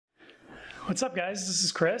What's up, guys? This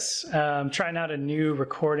is Chris. Trying out a new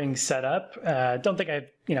recording setup. Don't think I've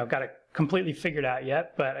got it completely figured out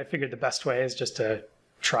yet, but I figured the best way is just to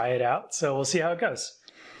try it out. So we'll see how it goes.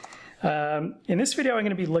 In this video, I'm going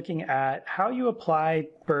to be looking at how you apply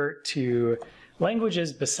BERT to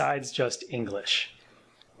languages besides just English.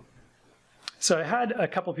 So I had a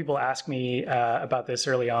couple people ask me about this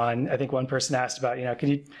early on. I think one person asked about,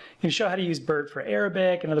 can you show how to use BERT for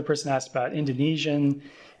Arabic? Another person asked about Indonesian.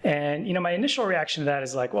 And, my initial reaction to that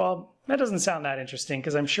is like, well, that doesn't sound that interesting,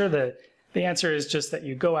 because I'm sure the answer is just that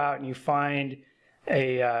you go out and you find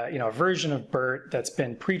a version of BERT that's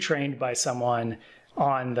been pre-trained by someone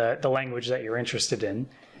on the language that you're interested in.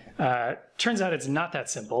 Turns out it's not that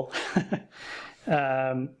simple.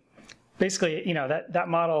 Basically, that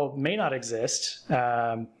model may not exist.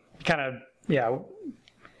 Come to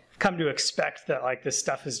expect that like this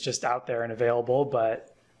stuff is just out there and available, but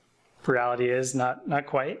reality is not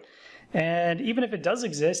quite. And even if it does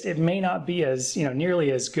exist, it may not be as nearly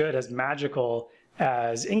as good, as magical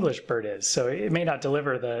as English BERT is. So it may not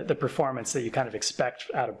deliver the performance that you kind of expect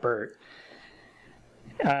out of BERT.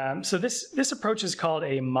 So this approach is called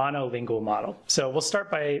a monolingual model. So we'll start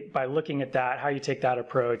by looking at that, how you take that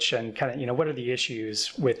approach, and kind of what are the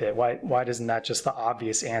issues with it? Why isn't that just the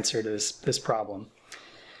obvious answer to this problem?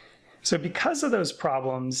 So because of those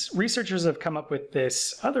problems, researchers have come up with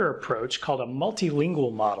this other approach called a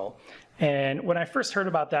multilingual model. And when I first heard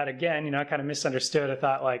about that, again, I kind of misunderstood. I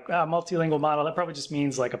thought like, multilingual model, that probably just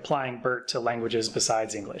means like applying BERT to languages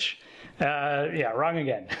besides English. Yeah, wrong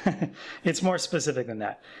again. It's more specific than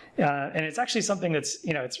that. And it's actually something that's,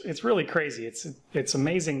 it's really crazy. It's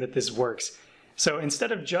amazing that this works. So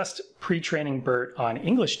instead of just pre-training BERT on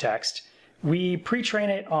English text, we pre-train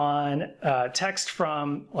it on text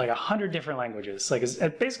from like 100 different languages, like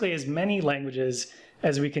basically as many languages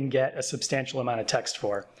as we can get a substantial amount of text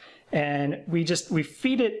for. And we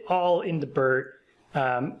feed it all into BERT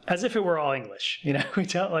as if it were all English.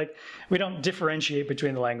 We don't differentiate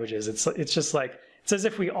between the languages. It's just like, it's as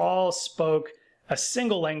if we all spoke a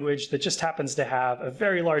single language that just happens to have a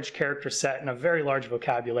very large character set and a very large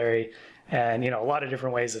vocabulary, and a lot of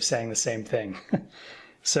different ways of saying the same thing.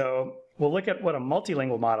 So we'll look at what a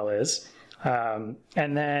multilingual model is, and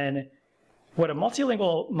then what a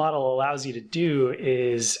multilingual model allows you to do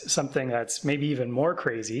is something that's maybe even more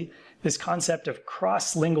crazy, this concept of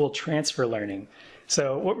cross-lingual transfer learning.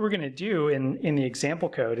 So what we're going to do in the example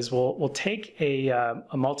code is we'll take a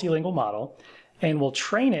multilingual model and we'll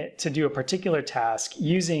train it to do a particular task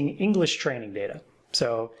using English training data.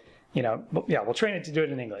 So, we'll train it to do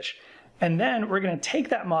it in English. And then we're going to take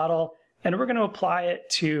that model and we're going to apply it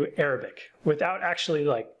to Arabic without actually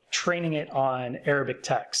like training it on Arabic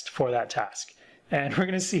text for that task. And we're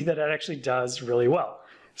going to see that it actually does really well.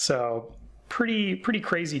 So pretty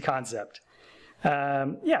crazy concept.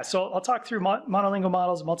 So I'll talk through monolingual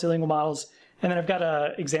models, multilingual models, and then I've got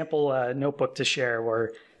an example notebook to share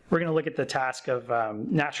where we're going to look at the task of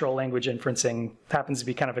natural language inferencing. It happens to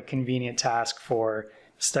be kind of a convenient task for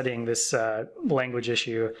studying this language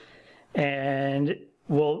issue. And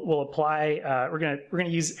we'll apply, we're going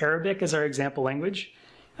to use Arabic as our example language.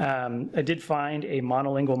 I did find a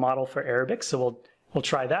monolingual model for Arabic, so we'll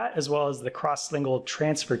try that, as well as the cross-lingual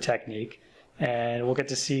transfer technique, and we'll get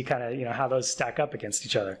to see kind of how those stack up against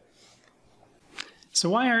each other. So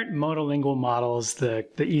why aren't monolingual models the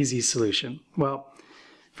easy solution? Well,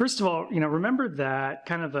 first of all, remember that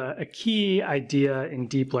kind of a key idea in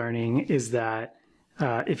deep learning is that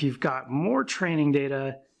if you've got more training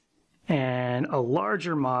data and a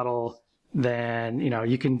larger model, then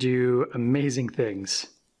you can do amazing things.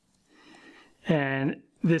 And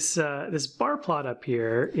this bar plot up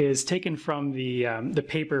here is taken from the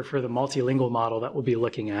paper for the multilingual model that we'll be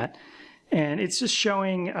looking at, and it's just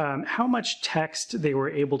showing how much text they were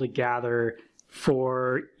able to gather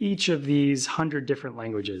for each of these 100 different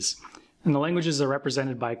languages. And the languages are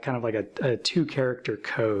represented by kind of like a 2-character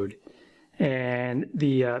code. And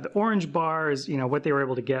the orange bar is what they were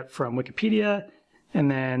able to get from Wikipedia, and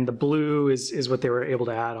then the blue is what they were able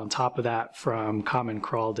to add on top of that from Common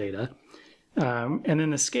Crawl data. And then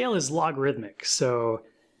the scale is logarithmic, so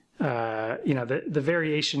the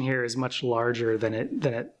variation here is much larger than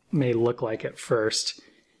it may look like at first.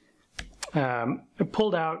 I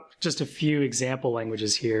pulled out just a few example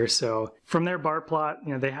languages here. So from their bar plot,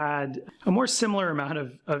 they had a more similar amount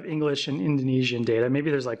of English and Indonesian data.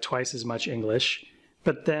 Maybe there's like twice as much English,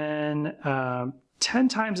 but then 10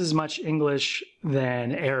 times as much English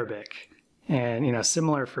than Arabic, and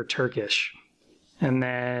similar for Turkish. And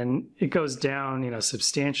then it goes down,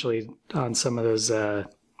 substantially on some of those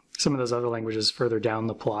other languages further down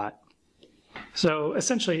the plot. So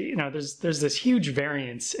essentially, there's this huge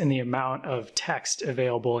variance in the amount of text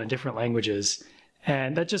available in different languages,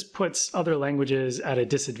 and that just puts other languages at a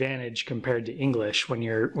disadvantage compared to English when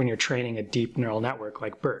you're training a deep neural network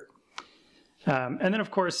like BERT. And then,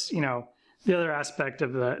 of course, the other aspect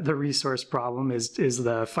of the resource problem is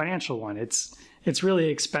the financial one. It's really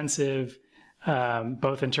expensive,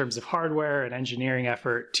 both in terms of hardware and engineering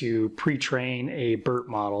effort to pre-train a BERT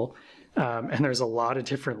model, and there's a lot of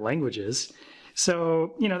different languages.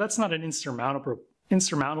 So, that's not an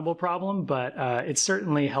insurmountable problem, but it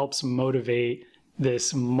certainly helps motivate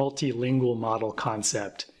this multilingual model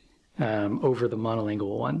concept over the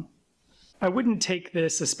monolingual one. I wouldn't take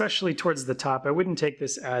this, especially towards the top, I wouldn't take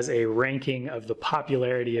this as a ranking of the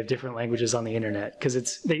popularity of different languages on the internet,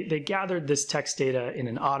 because they gathered this text data in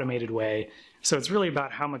an automated way, so it's really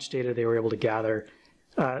about how much data they were able to gather.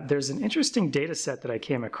 There's an interesting data set that I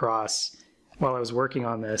came across while I was working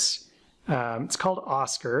on this. It's called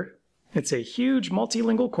OSCAR. It's a huge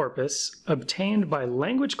multilingual corpus obtained by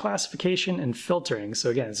language classification and filtering. So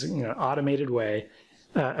again, it's an automated way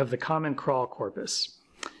of the Common Crawl corpus.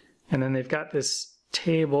 And then they've got this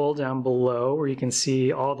table down below where you can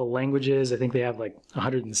see all the languages. I think they have like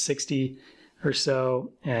 160 or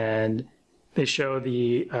so. And they show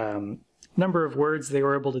the number of words they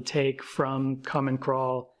were able to take from Common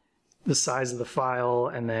Crawl, the size of the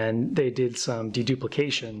file, and then they did some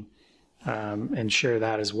deduplication and share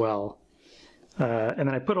that as well. And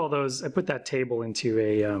then I put that table into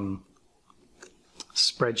a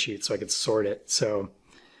spreadsheet so I could sort it. So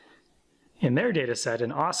in their data set,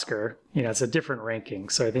 in OSCAR, it's a different ranking.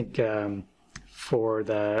 So I think for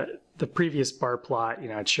the previous bar plot,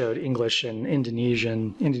 it showed English and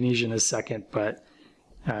Indonesian. Indonesian is second, but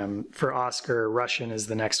for OSCAR, Russian is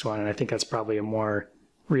the next one, and I think that's probably a more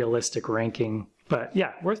realistic ranking. But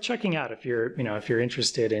yeah, worth checking out if you're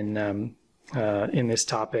interested in this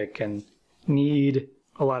topic and need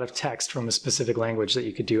a lot of text from a specific language that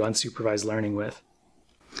you could do unsupervised learning with.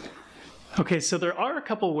 Okay, so there are a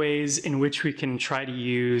couple ways in which we can try to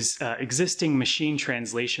use existing machine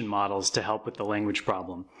translation models to help with the language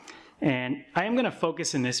problem. And I am going to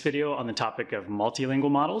focus in this video on the topic of multilingual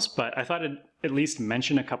models, but I thought I'd at least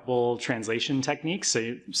mention a couple translation techniques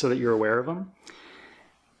so that you're aware of them.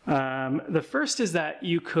 The first is that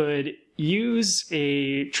you could use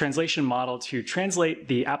a translation model to translate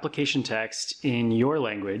the application text in your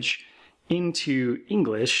language into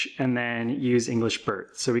English and then use English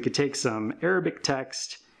BERT. So we could take some Arabic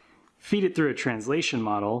text, feed it through a translation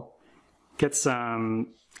model, get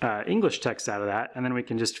some English text out of that, and then we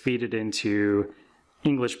can just feed it into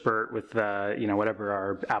English BERT with whatever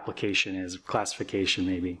our application is, classification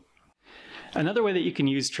maybe. Another way that you can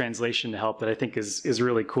use translation to help that I think is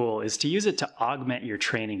really cool is to use it to augment your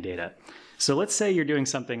training data. So let's say you're doing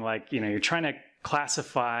something like, you're trying to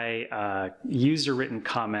classify user-written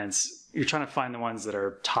comments. You're trying to find the ones that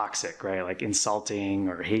are toxic, right? Like insulting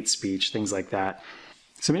or hate speech, things like that.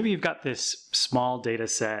 So maybe you've got this small data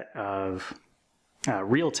set of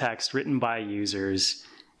real text written by users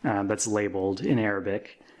that's labeled in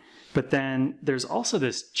Arabic. But then there's also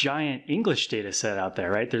this giant English data set out there,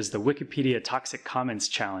 right? There's the Wikipedia Toxic Comments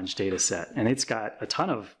Challenge data set, and it's got a ton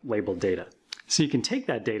of labeled data. So you can take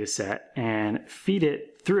that data set and feed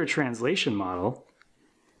it through a translation model,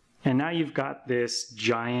 and now you've got this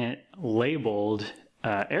giant labeled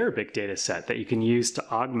Arabic data set that you can use to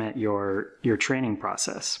augment your training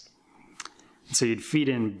process. So you'd feed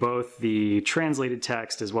in both the translated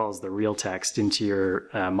text as well as the real text into your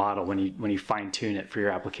model when you fine-tune it for your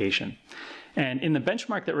application. And in the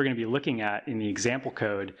benchmark that we're going to be looking at in the example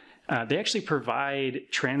code, they actually provide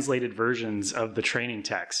translated versions of the training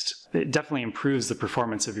text. It definitely improves the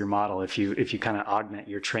performance of your model if you kind of augment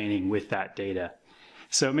your training with that data.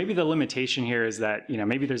 So maybe the limitation here is that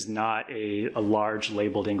maybe there's not a large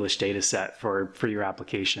labeled English data set for your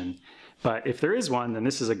application. But if there is one, then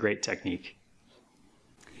this is a great technique.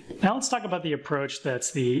 Now let's talk about the approach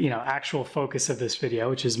that's the actual focus of this video,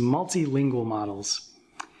 which is multilingual models.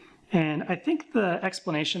 And I think the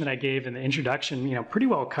explanation that I gave in the introduction pretty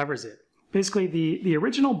well covers it. Basically, the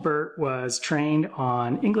original BERT was trained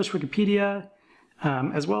on English Wikipedia,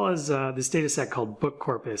 as well as this data set called Book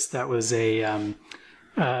Corpus that was a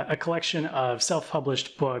collection of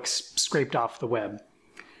self-published books scraped off the web.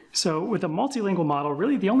 So with a multilingual model,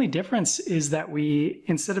 really the only difference is that we,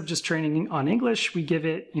 instead of just training on English, we give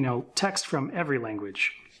it, text from every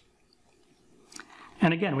language.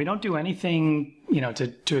 And again, we don't do anything,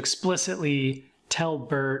 to explicitly tell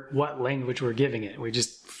BERT what language we're giving it. We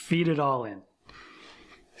just feed it all in.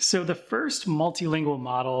 So the first multilingual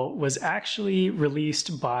model was actually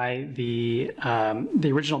released by the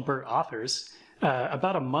original BERT authors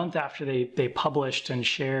about a month after they published and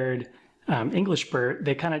shared English BERT.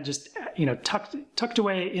 They kind of just tucked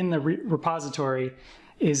away in the repository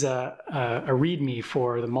is a README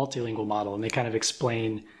for the multilingual model, and they kind of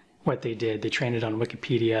explain what they did. They trained it on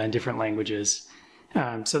Wikipedia in different languages.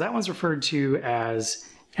 So that one's referred to as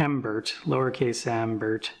MBERT, lowercase m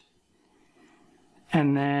BERT.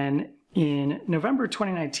 And then in November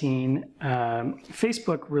 2019,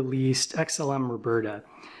 Facebook released XLM Roberta.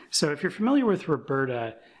 So if you're familiar with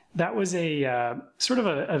Roberta, that was a sort of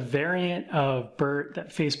a variant of BERT that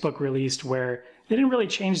Facebook released where they didn't really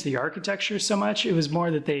change the architecture so much. It was more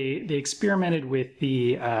that they experimented with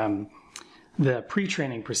the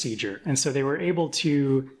pre-training procedure. And so they were able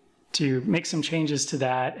to make some changes to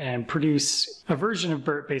that and produce a version of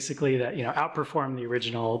BERT basically that outperformed the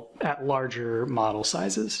original at larger model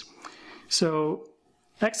sizes. So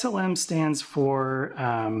XLM stands for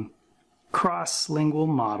Cross-Lingual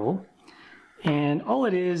Model, and all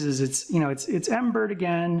it is it's MBERT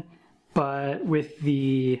again, but with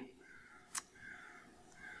the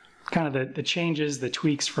kind of the changes, the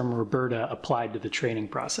tweaks from Roberta applied to the training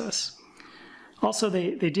process. Also,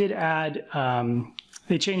 they did add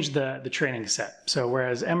they changed the training set. So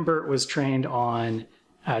whereas MBERT was trained on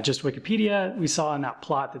just Wikipedia, we saw in that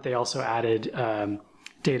plot that they also added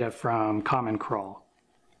data from Common Crawl.